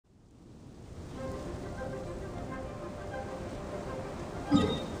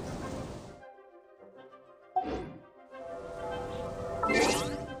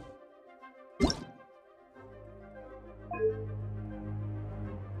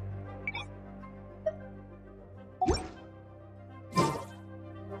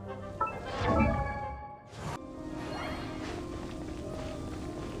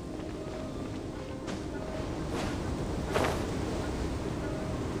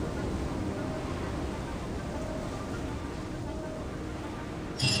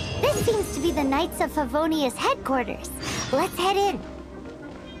seems to be the Knights of Favonia's headquarters. Let's head in.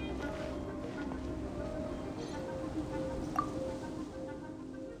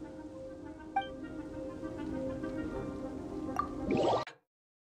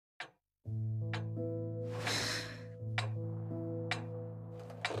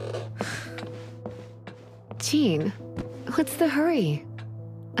 Jean, what's the hurry?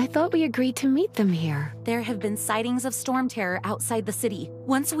 I thought we agreed to meet them here. There have been sightings of storm terror outside the city.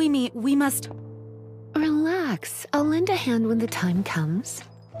 Once we meet, we must... Relax. I'll lend a hand when the time comes.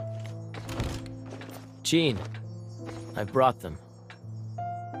 Jean, I've brought them.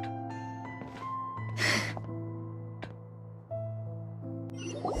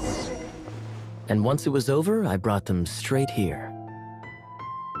 And once it was over, I brought them straight here.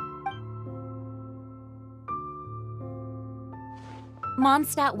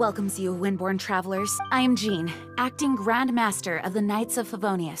 Mondstadt welcomes you, Windborn travelers. I am Jean, acting Grand Master of the Knights of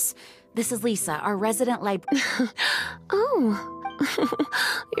Favonius. This is Lisa, our resident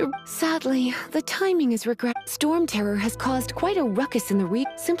Sadly, the timing is regret. Storm terror has caused quite a ruckus in the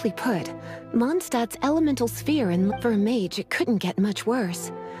region. Simply put, Mondstadt's elemental sphere, and for a mage, it couldn't get much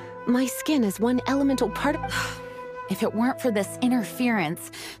worse. My skin is one elemental part of... If it weren't for this interference,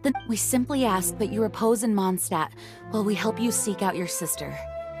 then we simply ask that you repose in Mondstadt while we help you seek out your sister.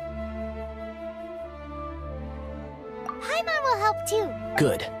 Paimon will help too.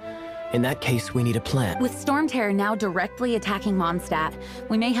 Good. In that case, we need a plan. With Storm Terror now directly attacking Mondstadt,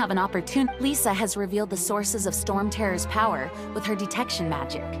 we may have an opportunity. Lisa has revealed the sources of Storm Terror's power with her detection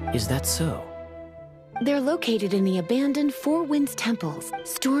magic. Is that so? They're located in the abandoned Four Winds temples.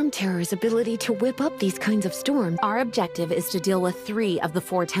 Storm Terror's ability to whip up these kinds of storms. Our objective is to deal with 3 of the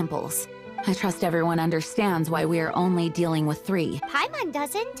 4 temples. I trust everyone understands why we are only dealing with 3. Paimon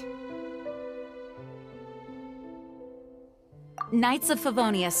doesn't. Knights of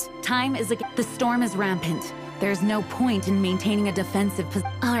Favonius, time is the storm is rampant. There's no point in maintaining a defensive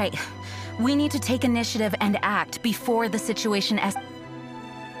position. All right, we need to take initiative and act before the situation escalates.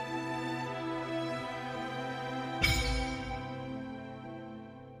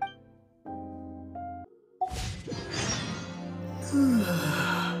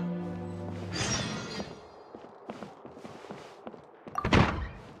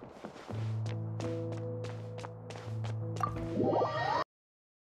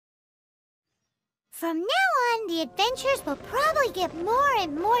 From now on, the adventures will probably get more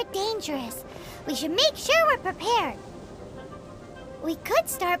and more dangerous. We should make sure we're prepared. We could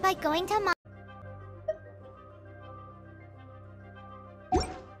start by going to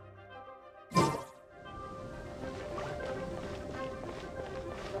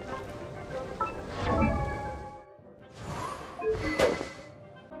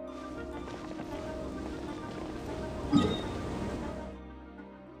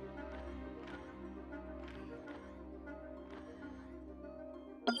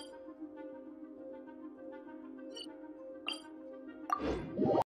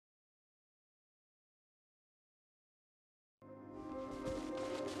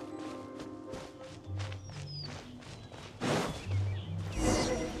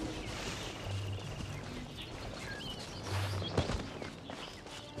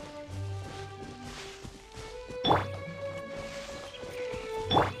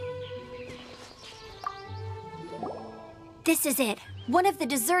This is it. One of the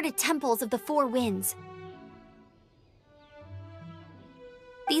deserted temples of the Four Winds.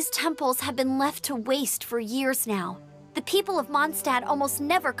 These temples have been left to waste for years now. The people of Mondstadt almost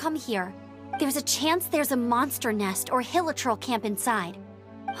never come here. There's a chance there's a monster nest or hilitrol camp inside.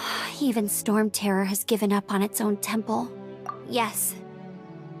 Even Storm Terror has given up on its own temple. Yes.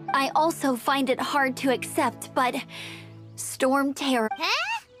 I also find it hard to accept, but... Storm Terror...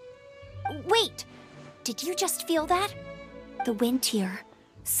 Huh? Wait! Did you just feel that? The wind here.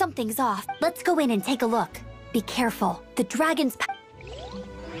 Something's off. Let's go in and take a look. Be careful. The dragon's...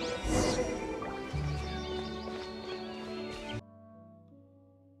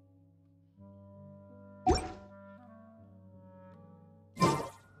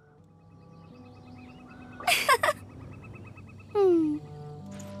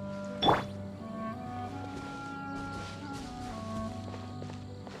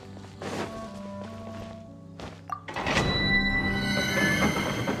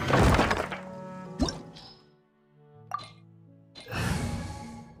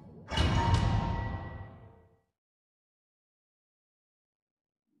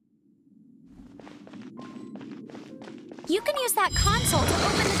 You can use that console to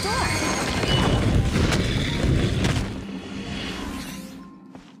open the door.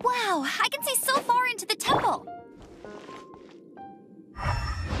 Wow, I can see so far into the temple.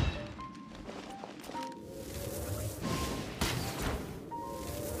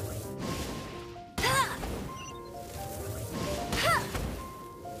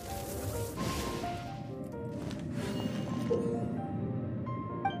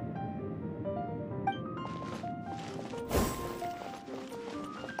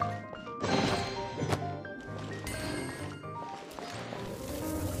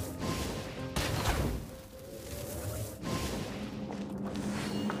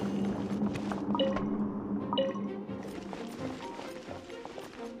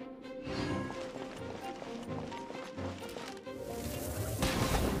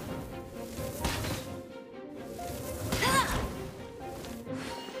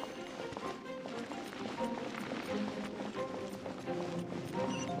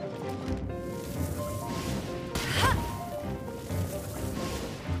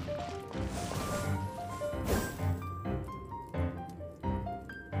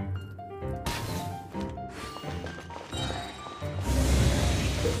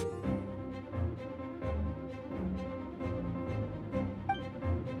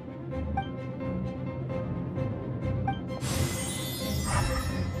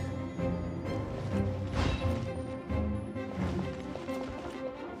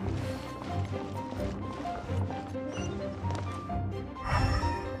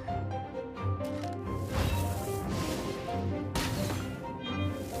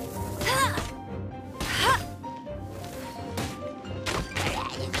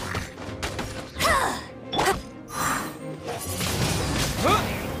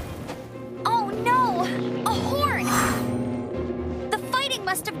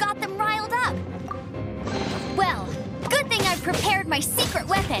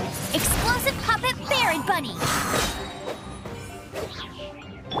 Explosive puppet Berry Bunny!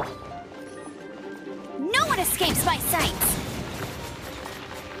 No one escapes my sights!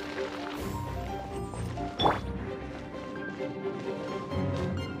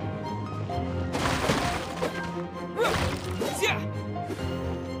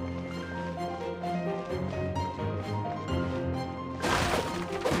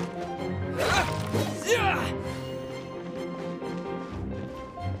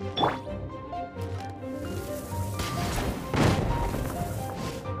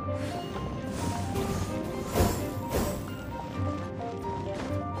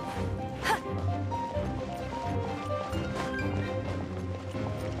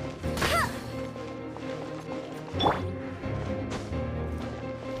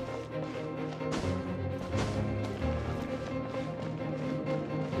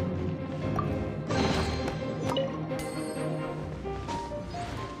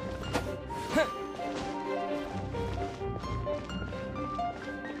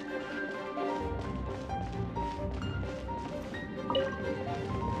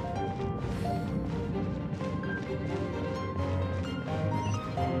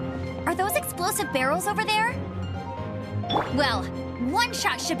 Are those explosive barrels over there? Well, one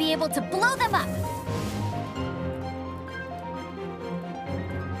shot should be able to blow them up.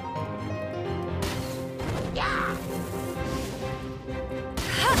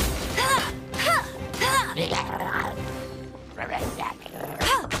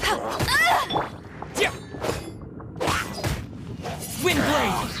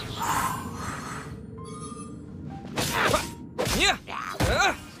 Windblade!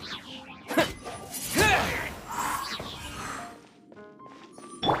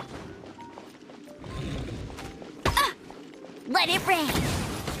 Let it rain!